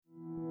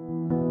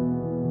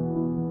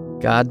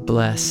God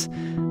bless,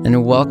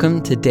 and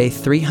welcome to day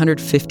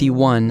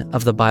 351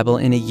 of the Bible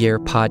in a Year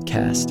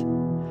podcast.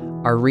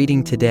 Our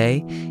reading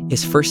today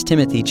is 1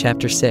 Timothy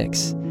chapter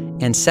 6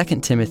 and 2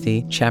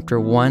 Timothy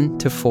chapter 1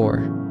 to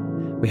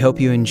 4. We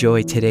hope you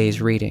enjoy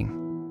today's reading.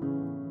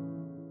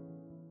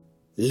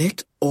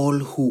 Let all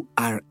who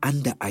are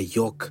under a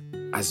yoke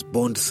as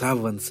bond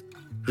servants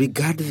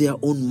regard their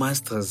own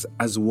masters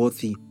as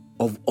worthy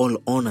of all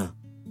honor,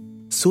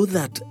 so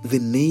that the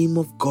name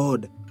of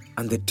God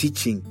and the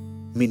teaching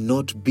may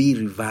not be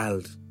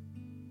reviled.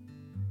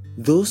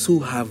 Those who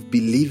have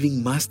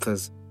believing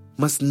masters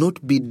must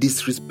not be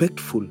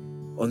disrespectful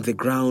on the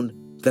ground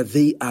that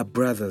they are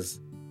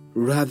brothers.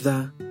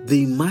 Rather,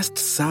 they must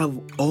serve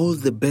all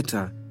the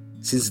better,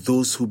 since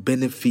those who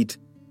benefit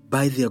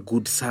by their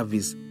good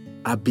service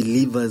are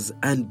believers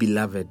and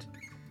beloved.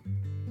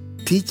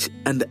 Teach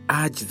and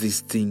urge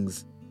these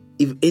things.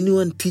 If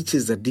anyone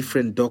teaches a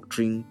different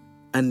doctrine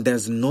and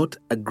does not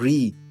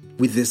agree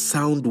with the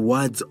sound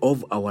words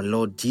of our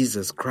Lord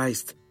Jesus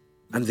Christ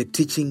and the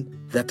teaching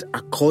that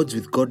accords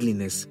with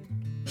godliness,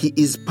 he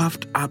is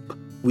puffed up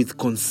with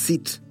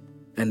conceit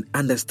and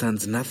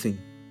understands nothing.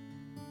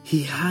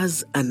 He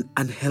has an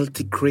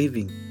unhealthy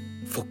craving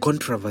for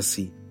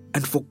controversy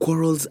and for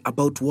quarrels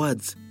about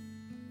words,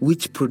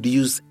 which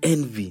produce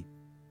envy,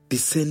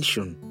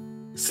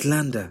 dissension,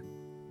 slander,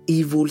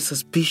 evil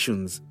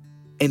suspicions,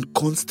 and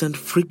constant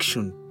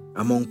friction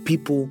among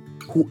people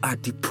who are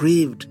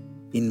depraved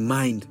in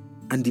mind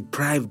and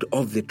deprived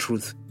of the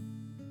truth,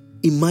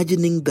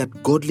 imagining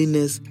that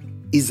godliness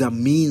is a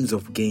means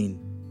of gain.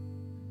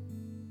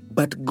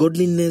 But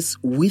godliness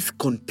with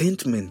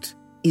contentment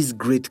is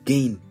great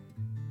gain,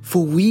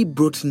 for we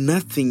brought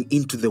nothing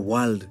into the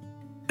world,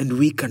 and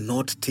we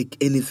cannot take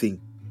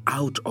anything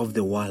out of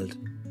the world.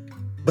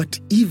 But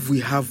if we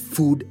have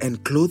food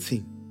and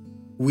clothing,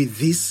 with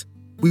this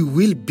we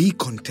will be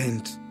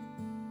content.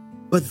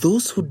 But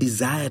those who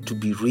desire to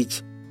be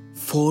rich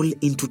fall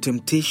into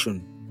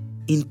temptation,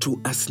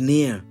 into a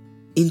snare,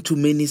 into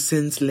many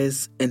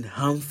senseless and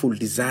harmful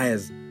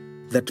desires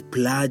that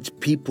plunge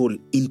people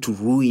into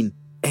ruin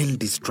and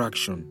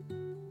destruction.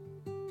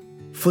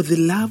 For the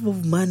love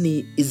of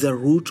money is a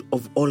root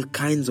of all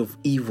kinds of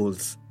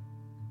evils.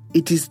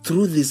 It is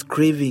through this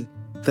craving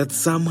that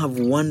some have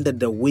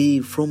wandered away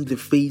from the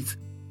faith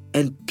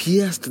and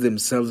pierced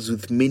themselves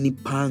with many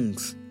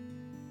pangs.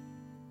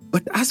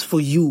 But as for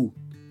you,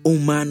 O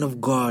man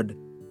of God,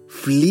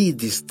 flee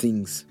these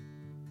things.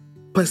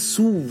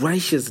 Pursue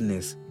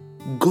righteousness,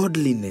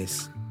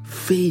 godliness,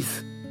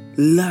 faith,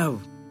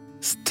 love,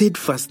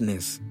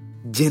 steadfastness,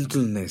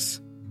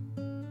 gentleness.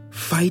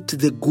 Fight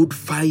the good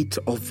fight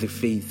of the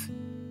faith.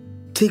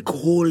 Take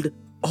hold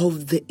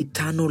of the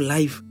eternal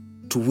life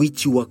to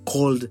which you were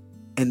called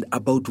and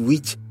about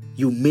which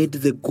you made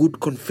the good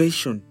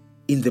confession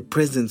in the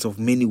presence of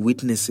many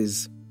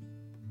witnesses.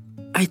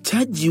 I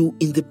charge you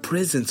in the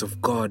presence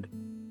of God,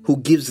 who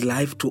gives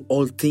life to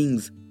all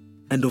things,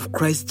 and of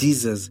Christ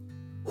Jesus,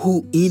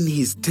 who in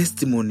his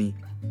testimony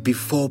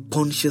before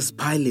Pontius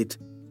Pilate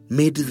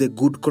made the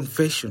good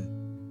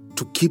confession,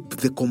 to keep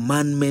the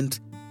commandment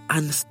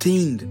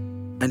unstained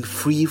and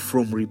free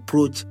from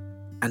reproach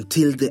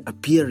until the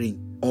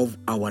appearing of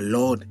our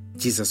Lord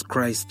Jesus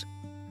Christ,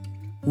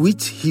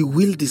 which he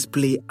will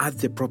display at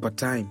the proper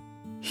time.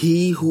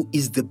 He who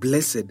is the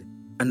blessed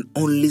and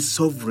only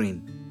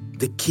sovereign,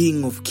 the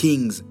King of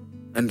kings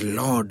and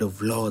Lord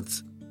of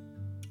lords,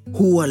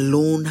 who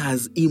alone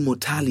has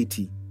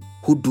immortality,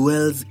 who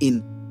dwells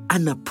in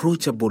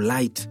unapproachable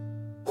light,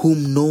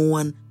 whom no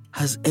one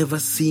has ever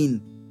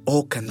seen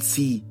or can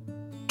see.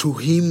 To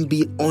him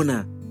be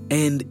honor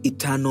and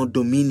eternal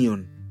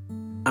dominion.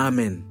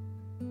 Amen.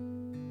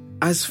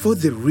 As for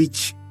the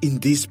rich in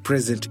this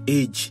present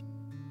age,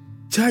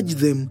 charge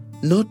them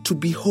not to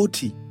be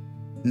haughty,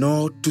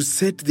 nor to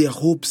set their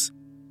hopes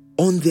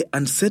on the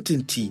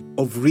uncertainty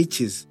of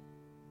riches,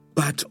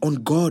 but on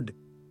God,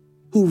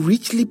 who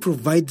richly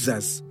provides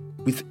us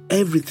with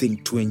everything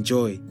to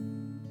enjoy.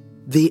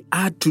 They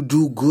are to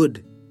do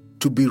good,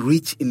 to be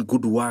rich in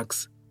good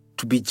works,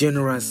 to be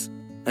generous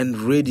and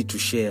ready to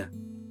share,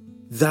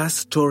 thus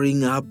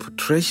storing up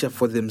treasure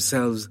for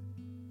themselves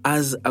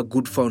as a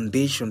good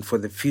foundation for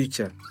the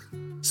future,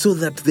 so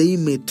that they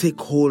may take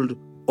hold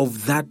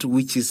of that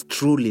which is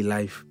truly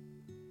life.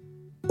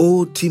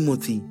 O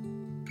Timothy,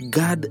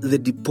 guard the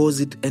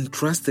deposit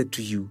entrusted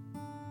to you.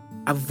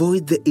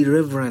 Avoid the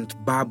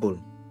irreverent babble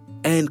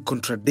and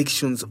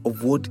contradictions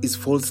of what is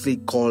falsely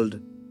called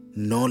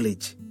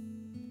knowledge.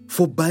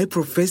 For by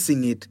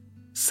professing it,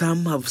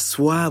 some have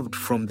swerved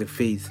from the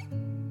faith.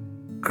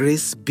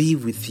 Grace be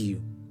with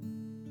you.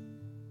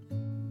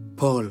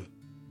 Paul,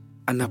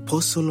 an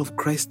apostle of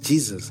Christ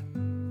Jesus,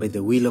 by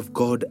the will of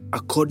God,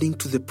 according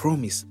to the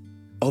promise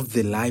of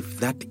the life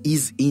that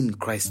is in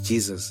Christ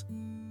Jesus.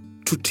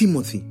 To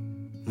Timothy,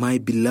 my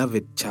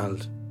beloved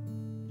child,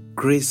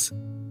 grace,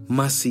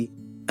 mercy,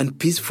 and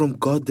peace from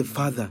God the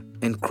Father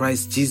and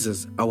Christ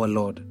Jesus our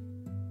Lord.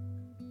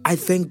 I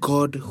thank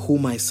God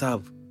whom I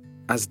serve,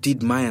 as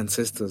did my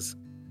ancestors,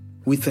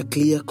 with a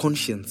clear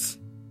conscience.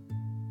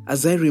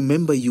 as I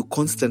remember you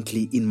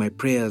constantly in my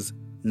prayers,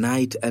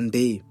 night and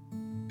day.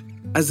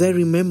 As I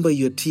remember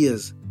your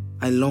tears,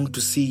 I long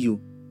to see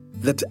you,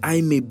 that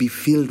I may be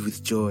filled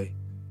with joy.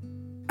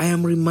 I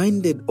am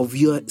reminded of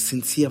your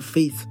sincere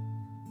faith,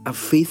 a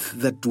faith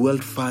that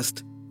dwelt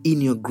first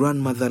in your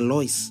grandmother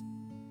Lois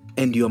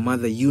and your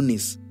mother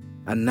Eunice,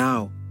 and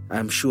now, I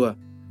am sure,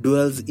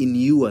 dwells in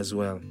you as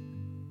well.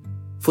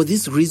 For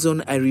this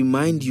reason, I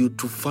remind you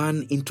to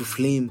fan into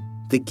flame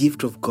the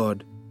gift of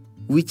God,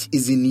 which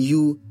is in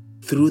you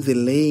through the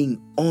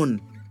laying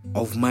on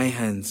of my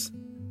hands.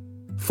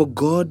 For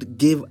God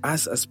gave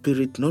us a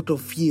spirit not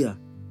of fear,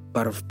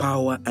 but of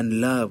power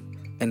and love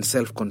and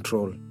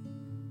self-control.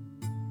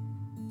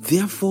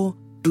 Therefore,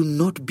 do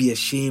not be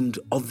ashamed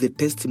of the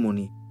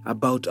testimony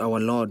about our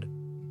Lord,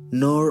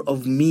 nor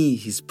of me,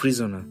 his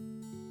prisoner,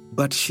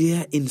 but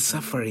share in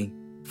suffering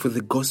for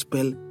the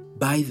gospel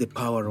by the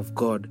power of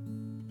God,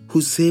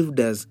 who saved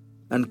us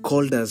and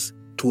called us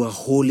to a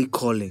holy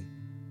calling,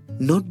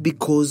 not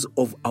because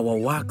of our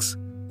works,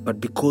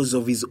 but because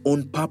of his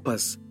own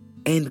purpose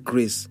and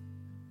grace,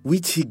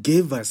 which he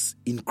gave us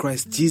in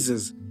Christ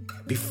Jesus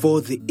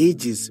before the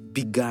ages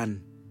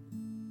began,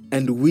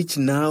 and which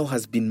now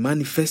has been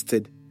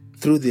manifested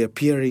through the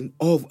appearing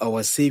of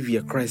our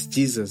Savior Christ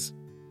Jesus,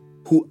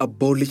 who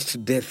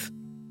abolished death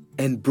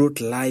and brought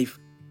life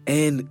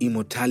and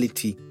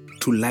immortality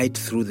to light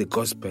through the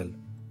gospel,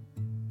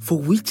 for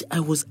which I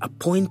was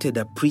appointed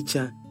a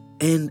preacher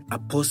and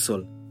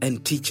apostle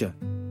and teacher,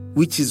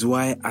 which is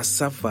why I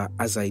suffer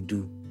as I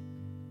do.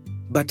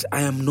 But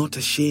I am not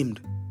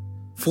ashamed,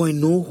 for I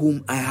know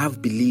whom I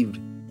have believed,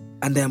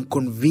 and I am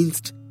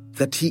convinced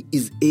that he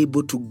is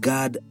able to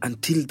guard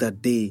until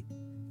that day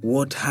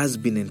what has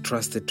been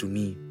entrusted to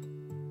me.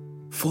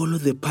 Follow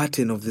the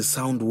pattern of the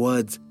sound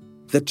words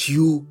that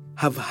you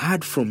have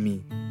heard from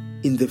me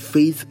in the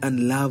faith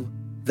and love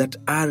that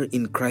are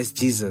in Christ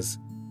Jesus.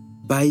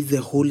 By the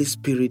Holy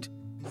Spirit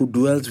who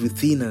dwells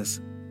within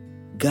us,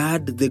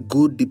 guard the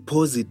good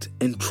deposit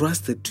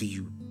entrusted to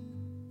you.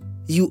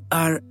 You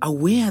are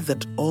aware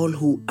that all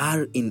who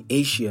are in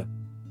Asia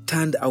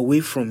turned away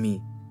from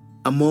me,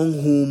 among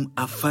whom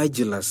are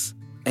Phygelus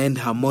and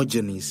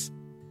Hermogenes.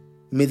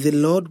 May the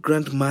Lord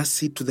grant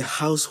mercy to the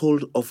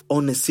household of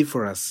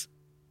Onesiphorus,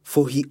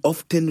 for he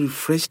often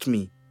refreshed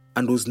me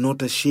and was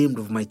not ashamed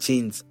of my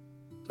chains.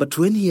 But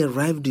when he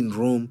arrived in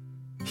Rome,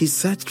 he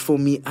searched for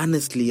me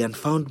earnestly and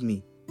found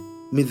me.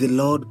 May the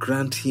Lord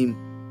grant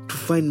him to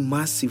find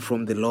mercy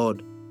from the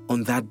Lord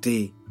on that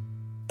day.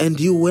 And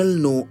you well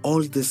know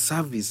all the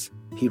service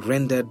he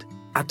rendered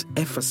at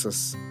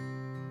Ephesus.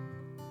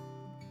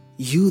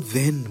 You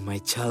then, my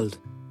child,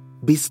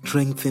 be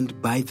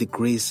strengthened by the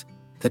grace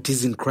that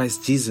is in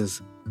Christ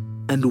Jesus,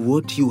 and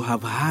what you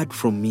have heard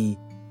from me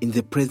in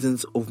the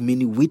presence of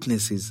many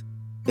witnesses,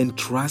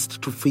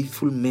 entrust to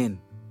faithful men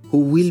who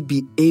will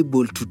be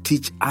able to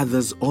teach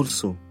others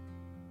also.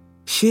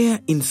 Share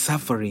in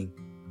suffering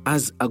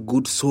as a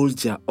good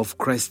soldier of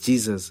Christ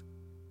Jesus.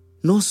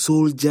 No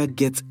soldier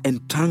gets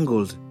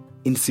entangled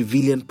in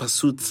civilian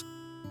pursuits,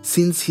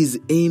 since his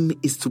aim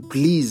is to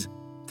please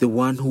the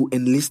one who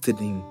enlisted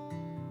him.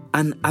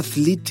 An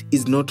athlete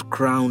is not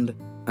crowned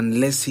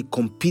unless he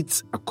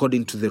competes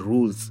according to the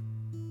rules.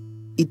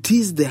 It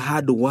is the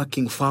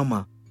hard-working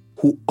farmer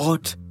who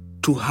ought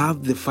to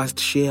have the first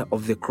share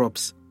of the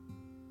crops.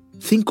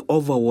 Think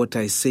over what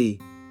I say,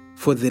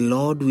 for the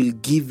Lord will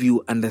give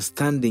you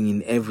understanding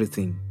in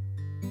everything.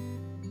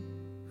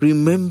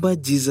 Remember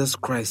Jesus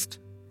Christ,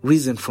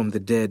 risen from the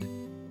dead,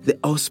 the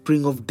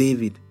offspring of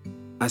David,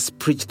 as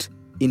preached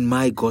in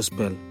my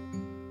gospel,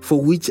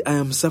 for which I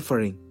am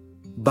suffering,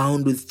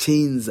 bound with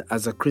chains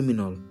as a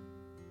criminal.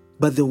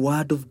 But the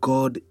word of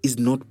God is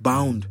not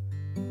bound.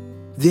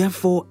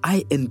 Therefore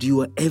I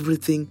endure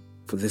everything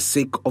for the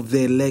sake of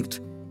the elect,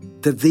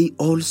 that they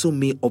also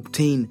may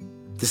obtain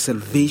the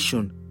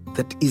salvation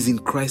that is in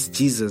Christ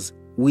Jesus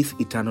with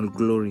eternal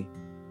glory.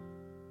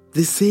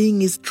 The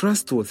saying is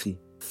trustworthy,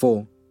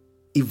 for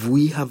if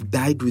we have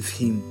died with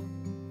him,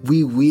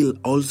 we will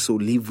also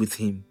live with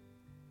him.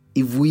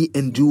 If we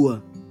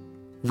endure,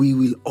 we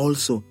will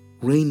also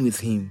reign with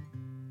him.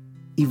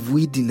 If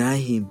we deny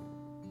him,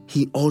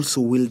 he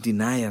also will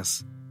deny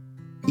us.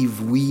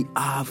 If we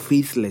are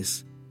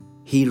faithless,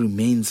 he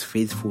remains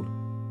faithful,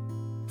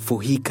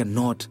 for he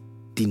cannot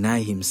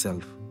deny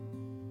himself.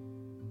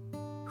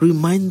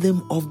 Remind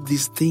them of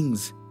these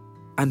things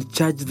and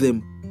charge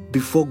them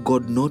before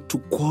God not to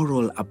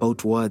quarrel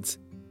about words,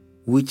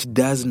 which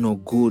does no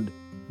good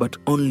but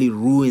only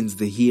ruins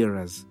the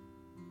hearers.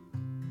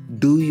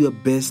 Do your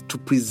best to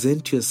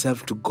present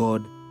yourself to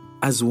God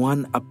as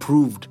one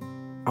approved,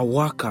 a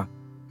worker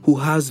who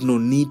has no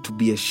need to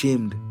be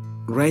ashamed,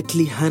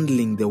 rightly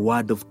handling the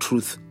word of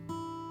truth.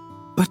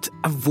 But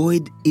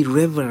avoid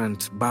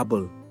irreverent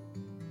babble,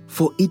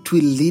 for it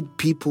will lead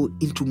people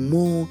into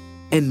more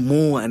and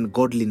more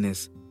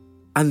ungodliness,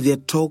 and their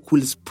talk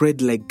will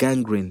spread like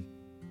gangrene.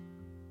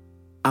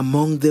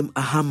 Among them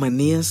are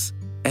Hymenaeus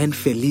and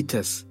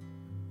Philetus,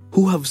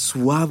 who have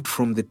swerved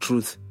from the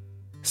truth,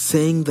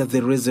 saying that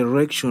the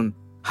resurrection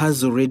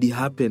has already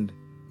happened,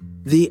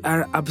 They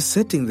are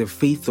upsetting the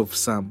faith of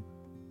some.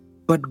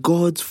 But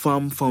God's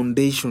firm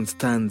foundation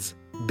stands,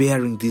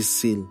 bearing this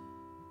seal.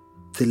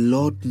 The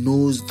Lord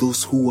knows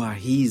those who are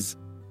His,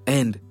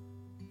 and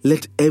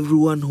let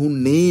everyone who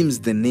names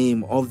the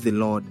name of the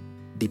Lord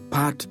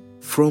depart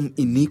from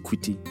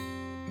iniquity.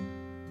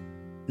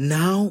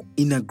 Now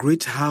in a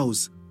great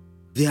house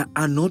there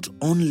are not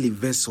only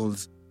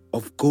vessels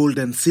of gold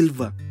and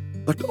silver,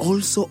 but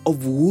also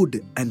of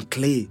wood and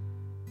clay,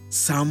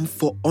 some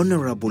for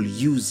honorable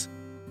use,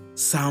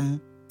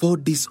 some for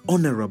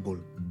dishonorable.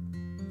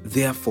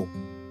 Therefore,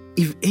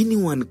 if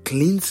anyone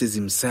cleanses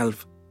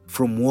himself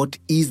from what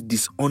is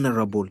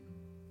dishonorable,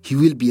 he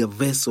will be a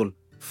vessel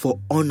for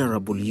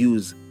honorable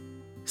use,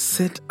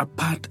 set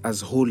apart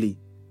as holy,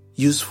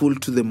 useful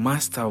to the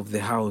master of the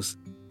house,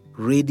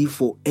 ready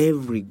for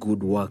every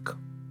good work.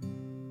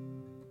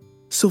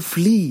 So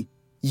flee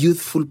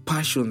youthful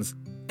passions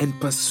and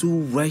pursue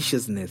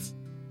righteousness,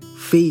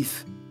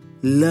 faith,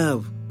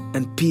 love,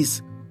 and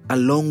peace,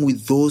 along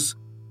with those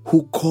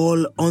who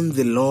call on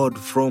the Lord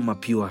from a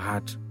pure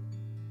heart.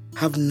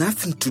 Have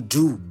nothing to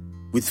do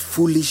with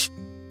foolish,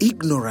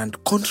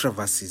 ignorant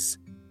controversies.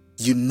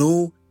 You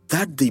know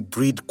that they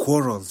breed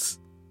quarrels.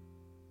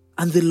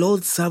 And the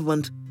Lord's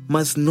servant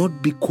must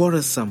not be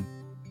quarrelsome,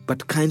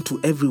 but kind to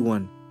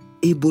everyone,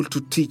 able to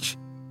teach,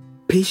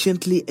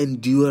 patiently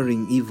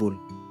enduring evil,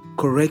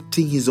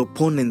 correcting his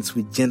opponents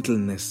with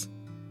gentleness.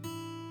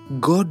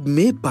 God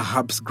may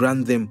perhaps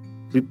grant them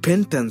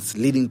repentance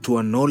leading to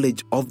a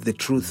knowledge of the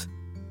truth,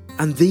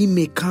 and they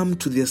may come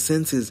to their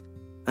senses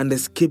and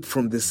escape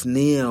from the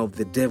snare of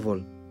the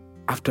devil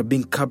after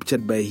being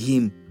captured by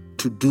him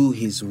to do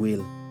his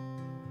will.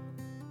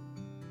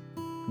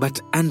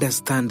 But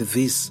understand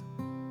this,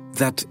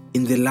 that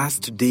in the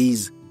last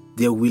days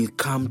there will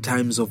come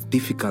times of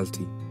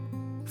difficulty,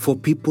 for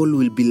people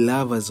will be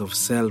lovers of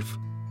self,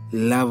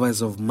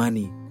 lovers of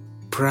money,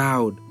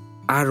 proud,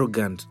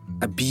 arrogant,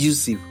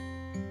 abusive,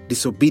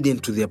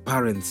 disobedient to their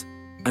parents,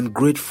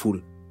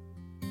 ungrateful,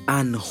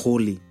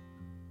 unholy,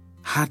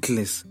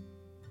 heartless,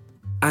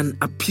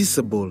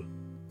 unappeasable,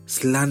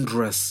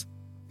 slanderous,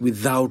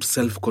 without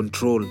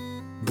self-control,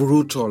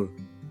 brutal,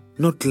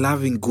 not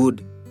loving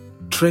good,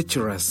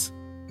 treacherous,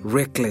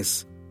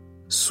 reckless,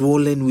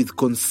 swollen with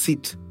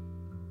conceit,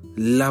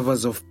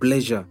 lovers of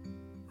pleasure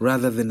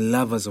rather than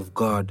lovers of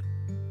God,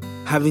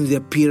 having the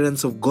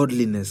appearance of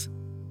godliness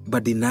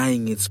but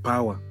denying its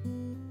power.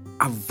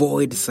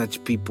 Avoid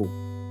such people,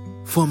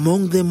 for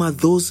among them are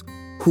those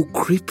who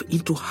creep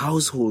into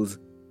households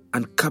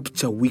and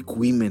capture weak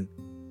women,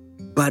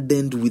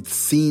 burdened with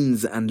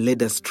sins and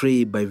led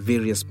astray by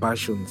various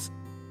passions,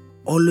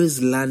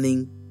 always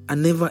learning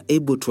and never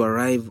able to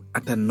arrive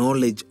at a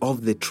knowledge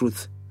of the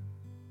truth.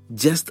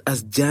 Just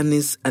as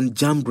Jannes and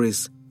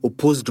Jambres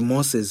opposed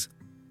Moses,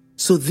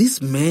 so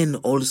these men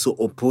also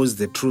opposed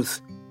the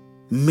truth,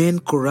 men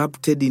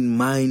corrupted in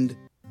mind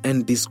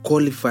and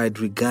disqualified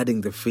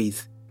regarding the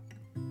faith.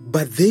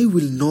 But they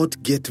will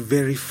not get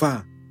very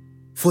far,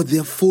 for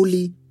their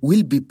folly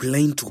will be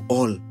plain to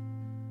all,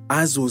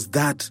 as was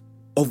that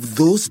of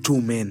those two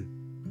men.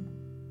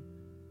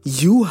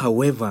 You,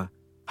 however,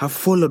 have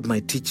followed my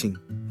teaching,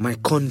 my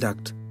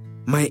conduct,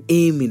 my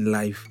aim in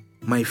life,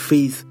 my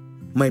faith,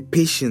 my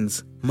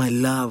patience, my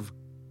love,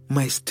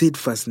 my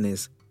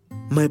steadfastness,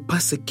 my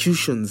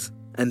persecutions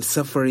and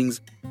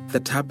sufferings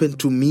that happened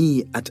to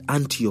me at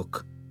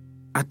Antioch,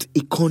 at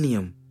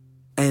Iconium,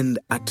 and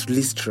at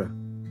Lystra,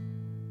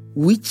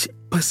 which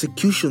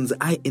persecutions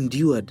I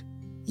endured,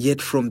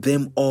 yet from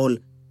them all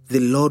the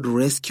Lord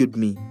rescued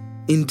me.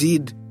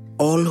 Indeed,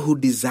 all who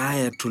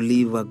desire to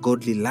live a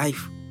godly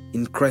life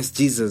in Christ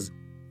Jesus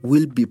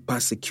will be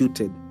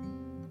persecuted,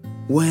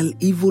 while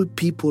evil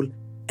people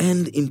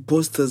and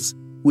impostors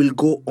will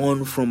go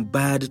on from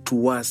bad to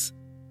worse,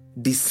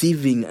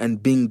 deceiving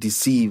and being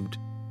deceived.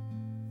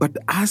 But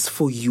as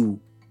for you,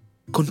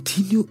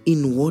 continue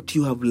in what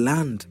you have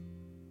learned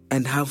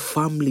and have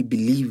firmly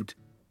believed,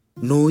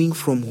 knowing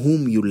from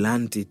whom you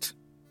learned it,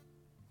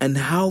 and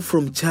how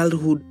from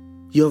childhood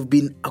you have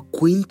been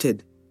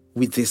acquainted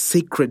with the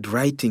sacred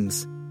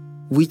writings,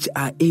 which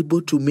are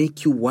able to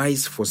make you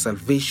wise for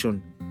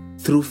salvation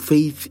through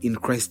faith in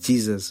Christ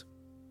Jesus.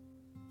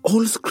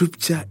 All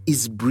Scripture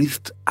is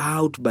breathed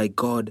out by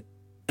God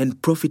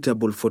and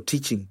profitable for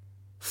teaching,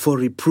 for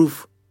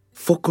reproof,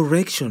 for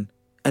correction,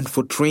 and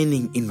for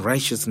training in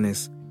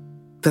righteousness,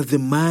 that the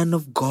man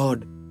of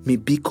God may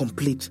be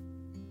complete,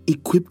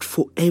 equipped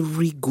for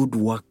every good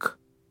work.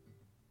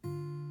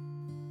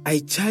 I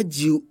charge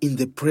you in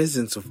the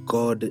presence of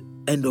God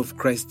and of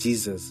Christ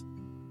Jesus,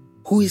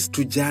 who is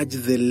to judge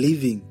the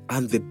living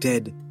and the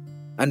dead,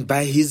 and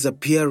by his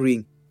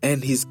appearing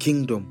and his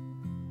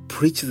kingdom,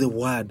 preach the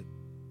word,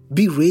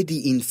 be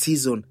ready in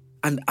season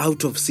and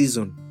out of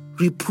season,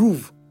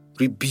 reprove,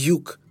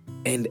 rebuke,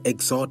 and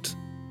exhort,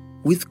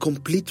 with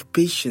complete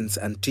patience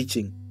and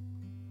teaching.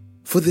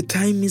 For the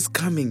time is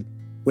coming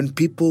when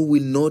people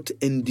will not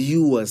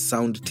endure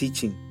sound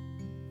teaching,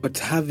 but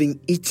having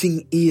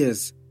itching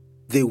ears,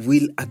 they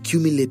will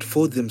accumulate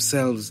for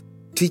themselves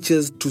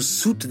teachers to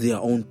suit their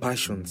own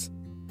passions,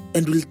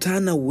 and will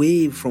turn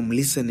away from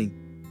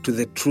listening to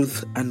the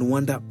truth and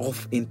wander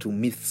off into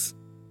myths.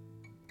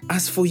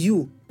 As for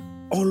you,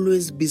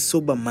 always be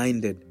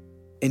sober-minded,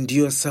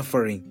 endure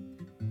suffering,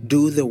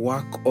 do the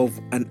work of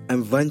an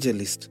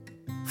evangelist,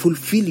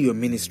 fulfill your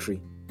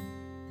ministry.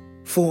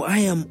 For I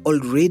am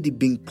already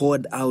being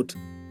poured out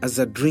as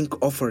a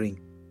drink offering,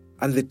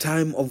 and the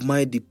time of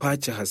my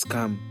departure has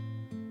come.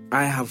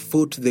 I have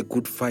fought the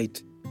good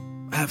fight.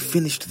 I have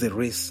finished the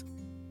race.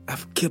 I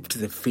have kept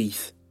the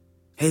faith.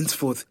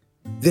 Henceforth,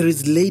 there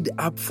is laid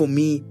up for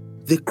me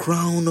the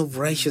crown of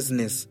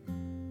righteousness,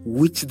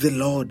 which the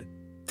Lord,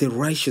 the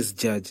righteous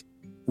judge,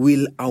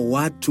 will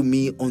award to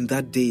me on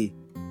that day,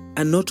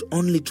 and not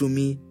only to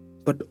me,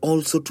 but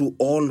also to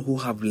all who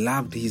have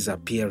loved his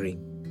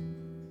appearing.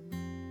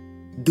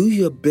 Do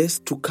your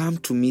best to come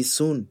to me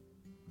soon,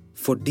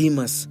 for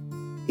Demas,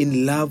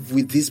 in love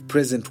with this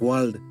present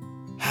world,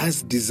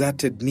 has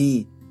deserted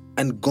me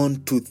and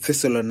gone to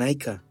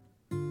Thessalonica.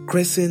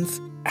 Crescens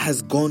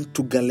has gone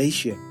to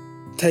Galatia,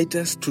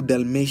 Titus to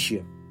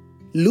Dalmatia.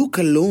 Luke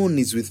alone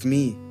is with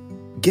me.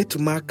 Get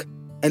Mark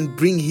and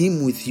bring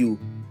him with you,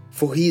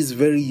 for he is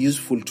very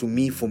useful to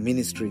me for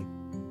ministry.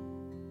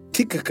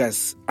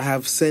 Tychicus I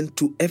have sent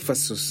to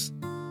Ephesus.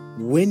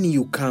 When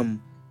you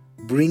come,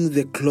 bring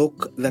the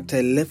cloak that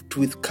I left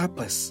with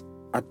Carpus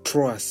at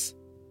Troas,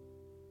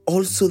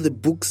 also the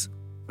books,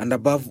 and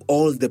above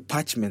all the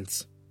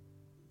parchments.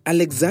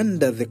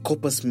 Alexander the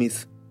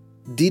coppersmith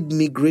did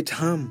me great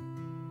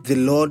harm. The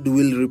Lord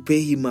will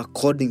repay him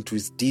according to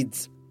his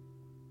deeds.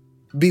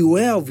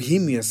 Beware of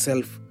him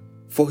yourself,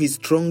 for he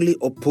strongly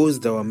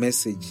opposed our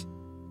message.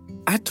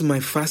 At my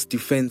first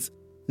defense,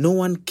 no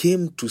one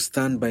came to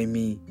stand by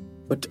me,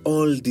 but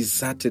all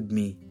deserted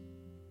me.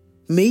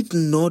 May it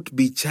not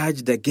be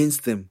charged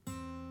against them,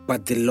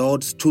 but the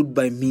Lord stood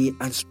by me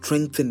and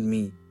strengthened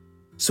me,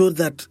 so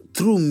that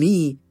through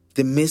me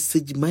the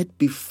message might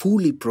be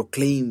fully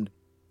proclaimed,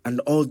 and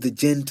all the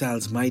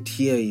Gentiles might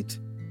hear it.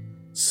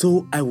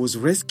 So I was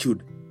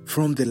rescued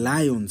from the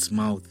lion's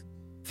mouth.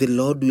 The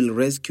Lord will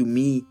rescue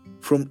me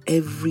from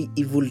every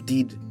evil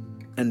deed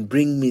and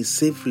bring me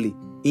safely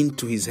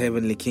into his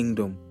heavenly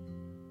kingdom.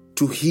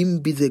 To him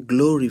be the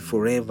glory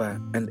forever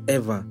and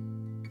ever.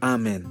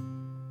 Amen.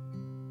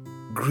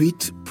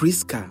 Greet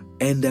Prisca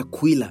and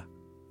Aquila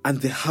and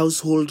the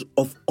household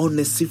of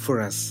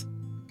Onesiphorus.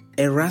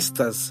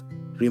 Erastus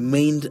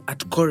remained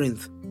at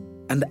Corinth,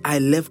 and I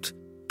left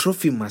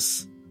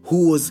Trophimus,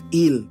 who was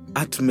ill,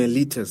 at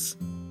Miletus.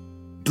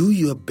 Do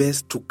your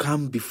best to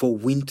come before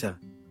winter.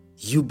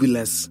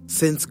 Eubulus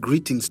sends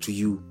greetings to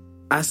you,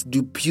 as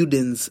do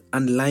Pudens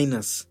and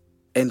Linus,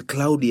 and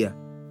Claudia,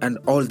 and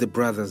all the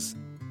brothers.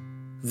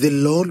 The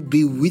Lord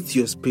be with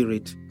your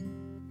spirit.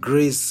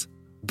 Grace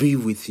be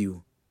with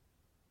you.